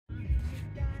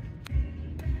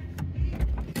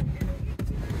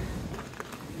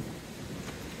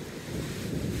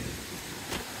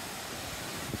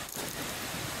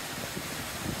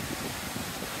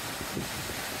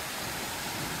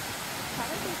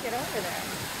get over there.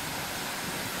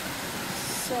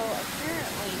 So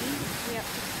apparently we have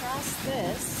to cross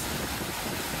this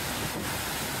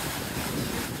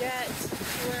to get to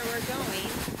where we're going.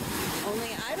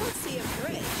 Only I don't see a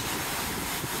bridge.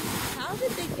 How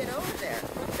did they get over there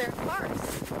with their cars?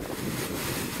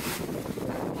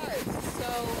 So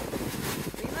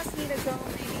we must need to go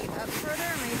maybe up further,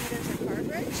 maybe there's a car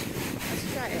bridge. Let's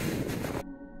try it.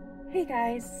 Hey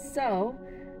guys, so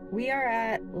we are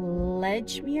at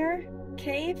Ledgemere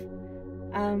Cave.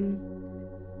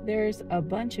 There's a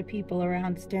bunch of people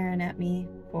around staring at me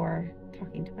for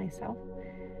talking to myself.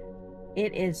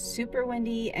 It is super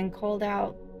windy and cold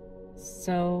out,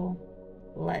 so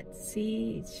let's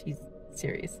see. She's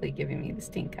seriously giving me the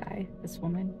stink eye, this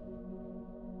woman.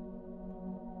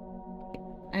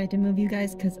 I had to move you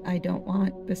guys because I don't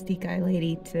want the stink eye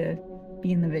lady to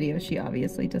be in the video. She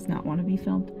obviously does not want to be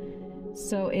filmed.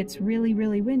 So it's really,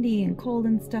 really windy and cold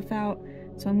and stuff out.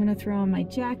 So I'm gonna throw on my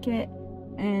jacket,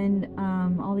 and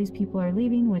all these people are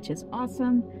leaving, which is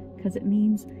awesome because it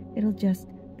means it'll just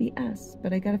be us.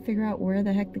 But I gotta figure out where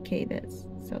the heck the cave is.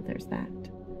 So there's that.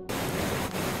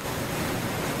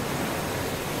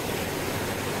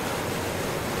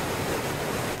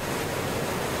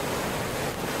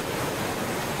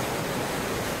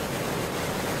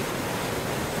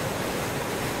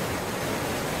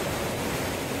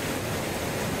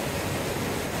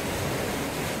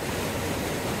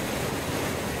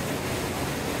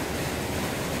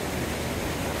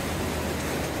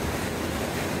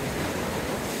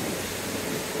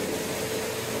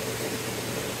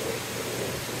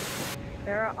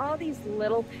 There are all these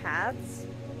little paths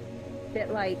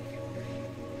that like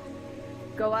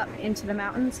go up into the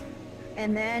mountains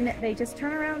and then they just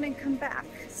turn around and come back.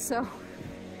 So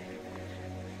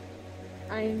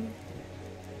I'm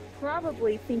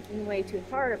probably thinking way too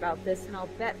hard about this, and I'll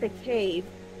bet the cave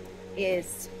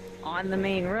is on the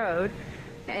main road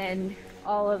and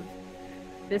all of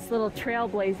this little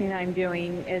trailblazing I'm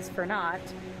doing is for naught,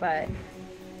 but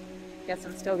I guess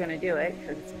I'm still gonna do it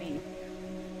because it's me.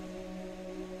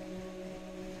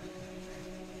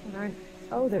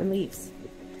 Oh, they're leaves.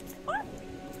 What?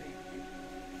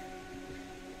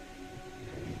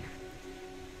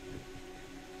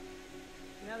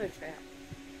 Another trap.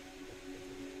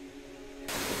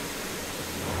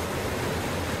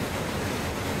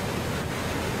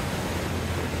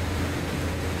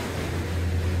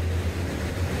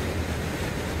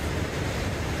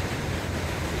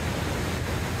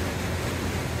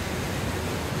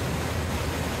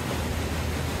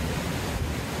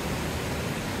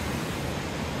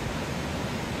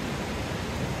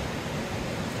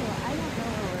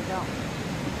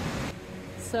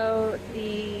 So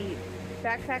the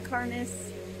backpack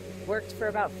harness worked for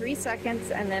about 3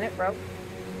 seconds and then it broke.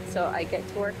 So I get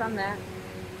to work on that.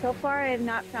 So far I have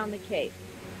not found the cave.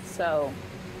 So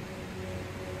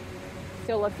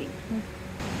still looking.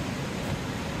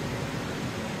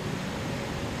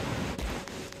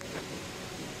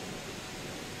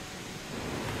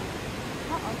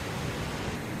 Uh-oh.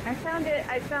 I found it.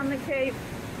 I found the cave.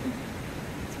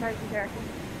 It's hard to be careful.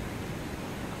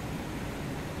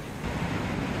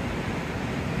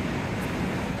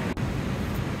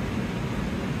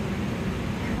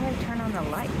 Turn on the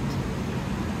light.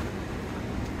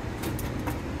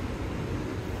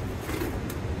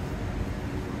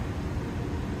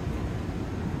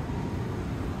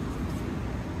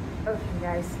 Okay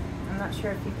guys, I'm not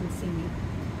sure if you can see me,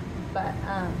 but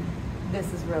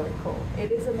this is really cool.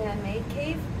 It is a man-made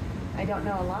cave. I don't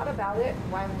know a lot about it.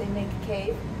 Why would they make a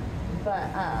cave?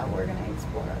 But we're gonna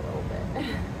explore a little bit.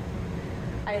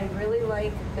 I really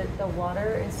like that the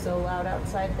water is so loud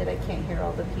outside that I can't hear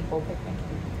all the people picnicking.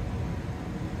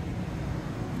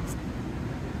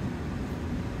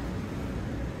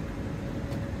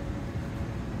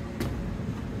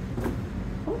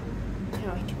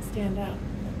 Now I can stand up.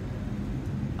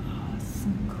 Oh,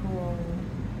 some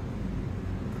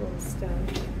cool stuff.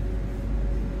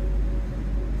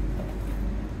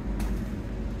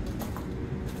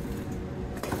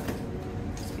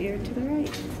 Spear to the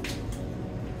right.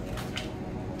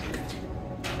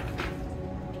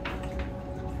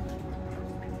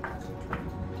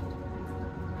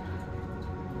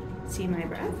 See my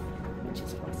breath, which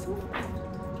is awesome.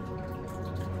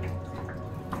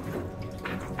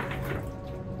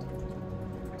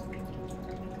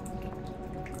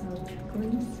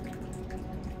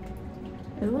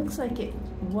 It looks like it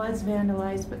was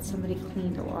vandalized, but somebody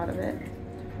cleaned a lot of it.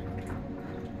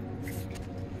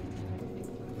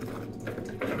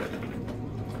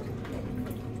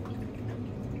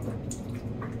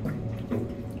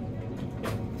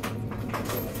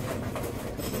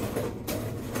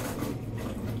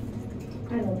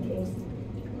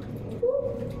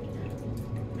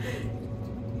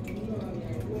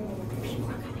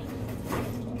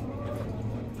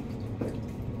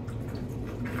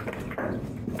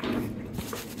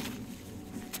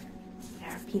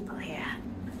 There are people here.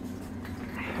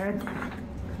 I heard them.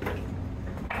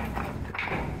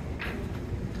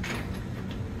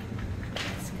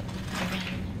 Let's go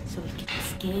so we can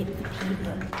escape the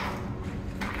people.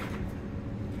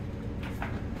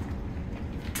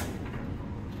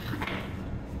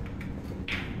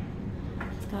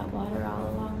 It's got water all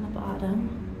along the bottom.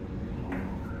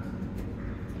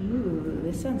 Ooh,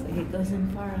 this sounds like it goes in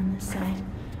far on this side.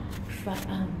 But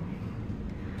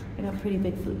I got pretty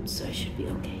big boots, so I should be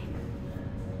okay.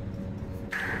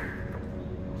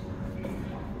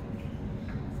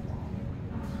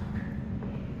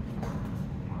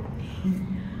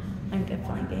 I'm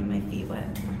definitely getting my feet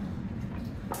wet.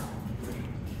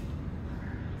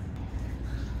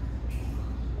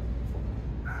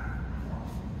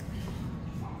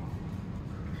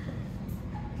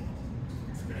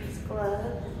 Space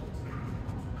glove.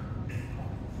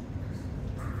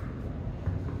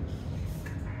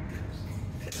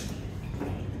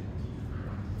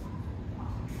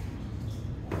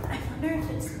 I wonder if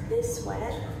it's this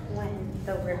wet when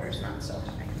the river's not so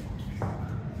high.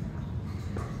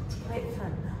 It's quite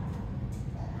fun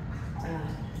though.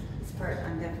 This part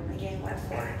I'm definitely getting wet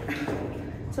for.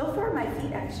 So far my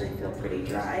feet actually feel pretty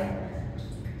dry.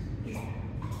 These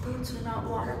boots are not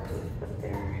waterproof, but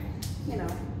they're, you know,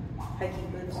 hiking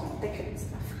boots and thick and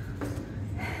stuff.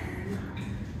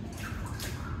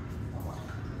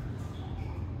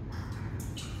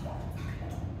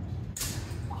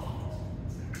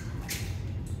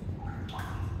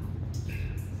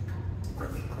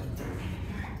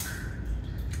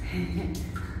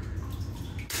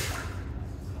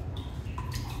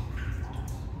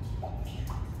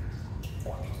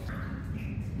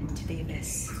 Into the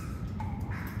abyss.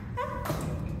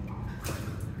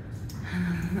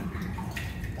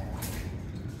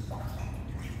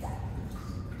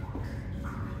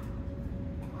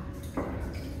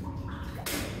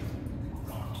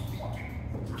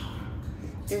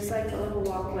 There's like a little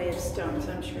walkway of stones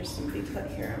I'm sure somebody put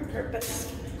here on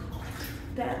purpose.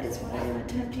 That is what I am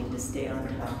attempting to stay on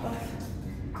top of.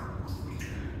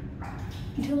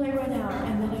 Until I run out,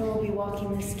 and then I will be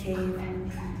walking this cave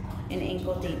in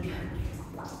ankle deep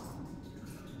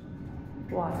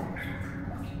water.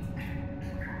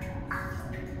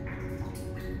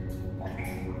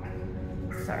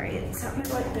 Sorry, it sounded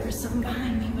like there was something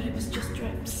behind me, but it was just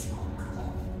drips.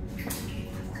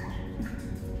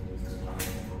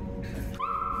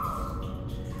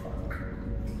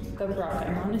 The rock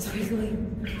I'm on is wiggly.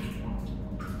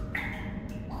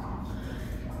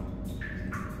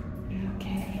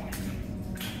 Okay.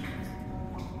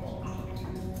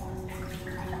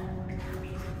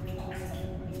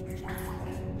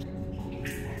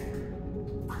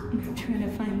 I'm trying to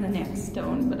find the next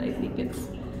stone, but I think it's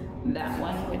that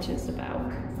one, which is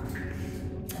about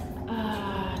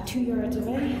 2 yards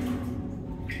away.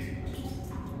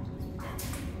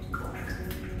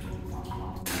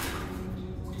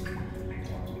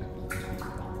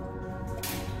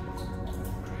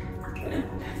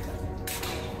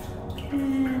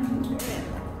 And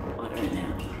water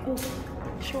now. Oh,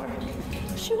 sure.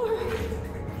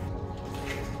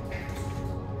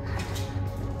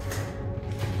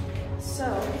 So,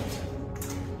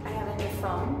 I have a new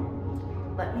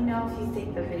phone. Let me know if you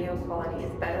think the video quality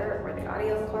is better or the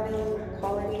audio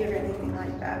quality or anything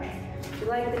like that. If you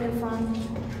like the new phone.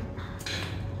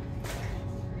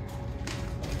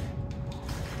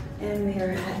 And we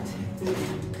are at the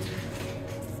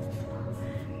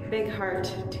big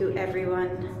heart to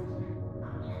everyone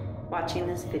watching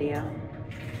this video.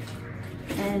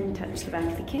 And touch the back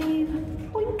of the cave.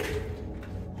 Boink.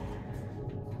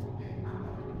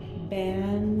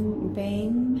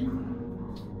 Bang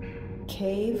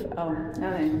cave. Oh,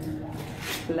 no.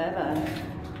 Leva.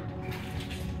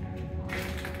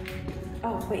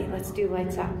 Oh, wait, let's do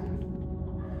lights out.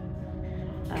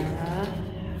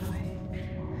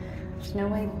 There's no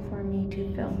way for me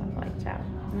to film with lights out.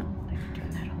 No, I have to turn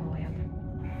that all the way up.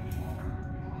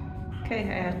 Okay,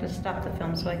 I have to stop the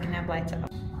film so I can have lights out.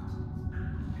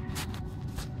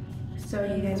 So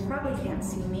you guys probably can't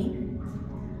see me,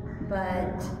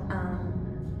 but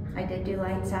I did do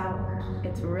lights out.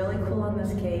 It's really cool in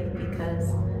this cave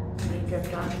because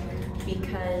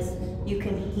you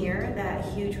can hear that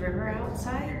huge river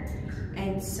outside,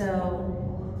 and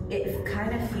so it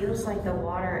kind of feels like the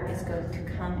water is going to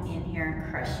come in here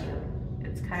and crush you.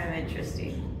 It's kind of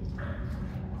interesting.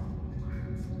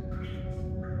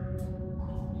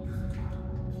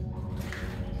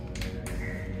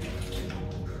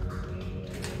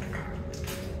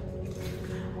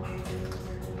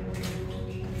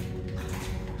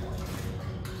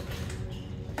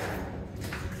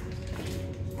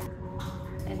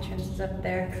 Entrance is up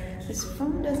there. This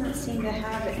phone doesn't seem to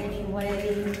have any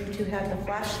way to have the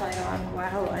flashlight on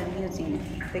while I'm using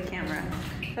the camera.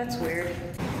 That's weird.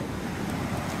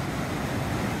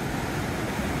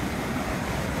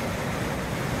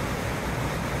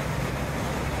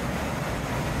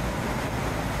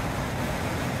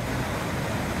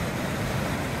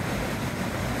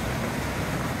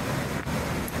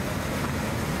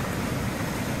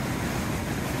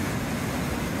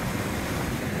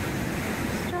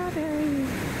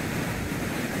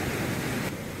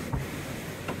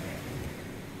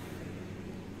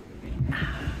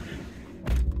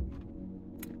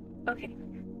 Okay,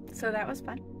 so that was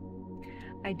fun.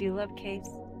 I do love caves.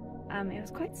 It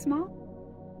was quite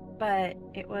small, but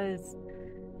it was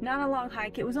not a long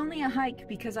hike. It was only a hike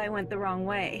because I went the wrong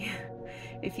way.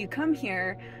 If you come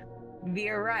here,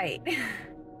 veer right.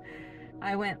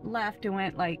 I went left and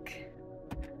went like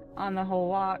on the whole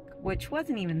walk, which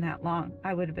wasn't even that long.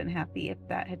 I would have been happy if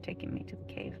that had taken me to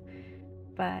the cave.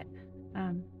 But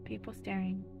people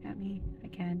staring at me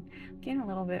again. I'm getting a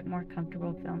little bit more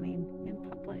comfortable filming in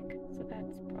public, so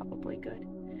that's probably good.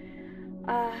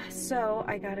 So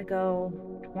I gotta go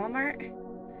to Walmart,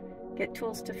 get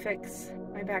tools to fix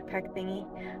my backpack thingy.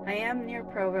 I am near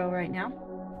Provo right now.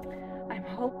 I'm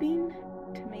hoping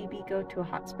to maybe go to a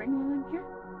hot spring while I'm here.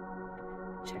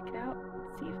 Check it out,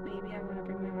 see if maybe I want to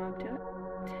bring my mom to it.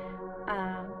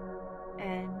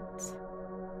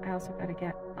 And I also gotta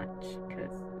get lunch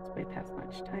because it's way past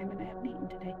lunchtime and I haven't eaten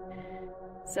today.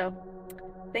 So,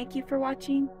 thank you for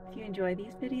watching. If you enjoy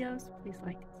these videos, please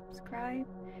like and subscribe.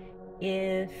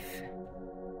 If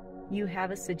you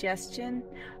have a suggestion,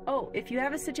 if you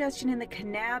have a suggestion in the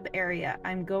Kanab area,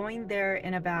 I'm going there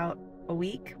in about a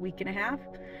week and a half.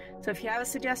 So if you have a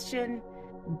suggestion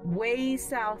way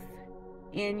south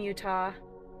in Utah,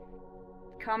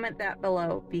 comment that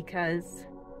below because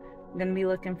I'm going to be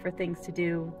looking for things to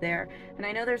do there. And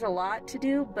I know there's a lot to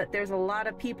do, but there's a lot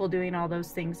of people doing all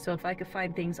those things. So if I could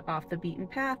find things off the beaten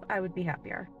path, I would be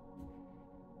happier.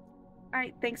 All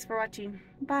right, thanks for watching.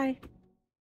 Bye.